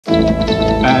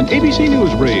An ABC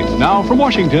News Brief. Now from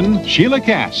Washington, Sheilah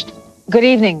Kast. Good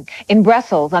evening. In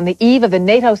Brussels, on the eve of the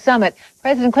NATO summit,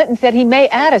 President Clinton said he may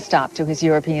add a stop to his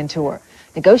European tour.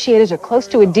 Negotiators are close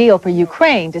to a deal for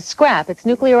Ukraine to scrap its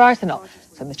nuclear arsenal,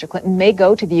 so Mr. Clinton may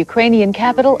go to the Ukrainian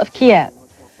capital of Kiev.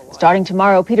 Starting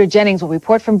tomorrow, Peter Jennings will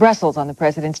report from Brussels on the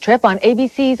president's trip on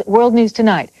ABC's World News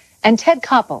Tonight. And Ted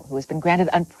Koppel, who has been granted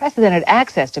unprecedented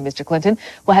access to Mr. Clinton,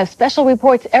 will have special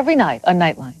reports every night on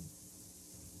Nightline.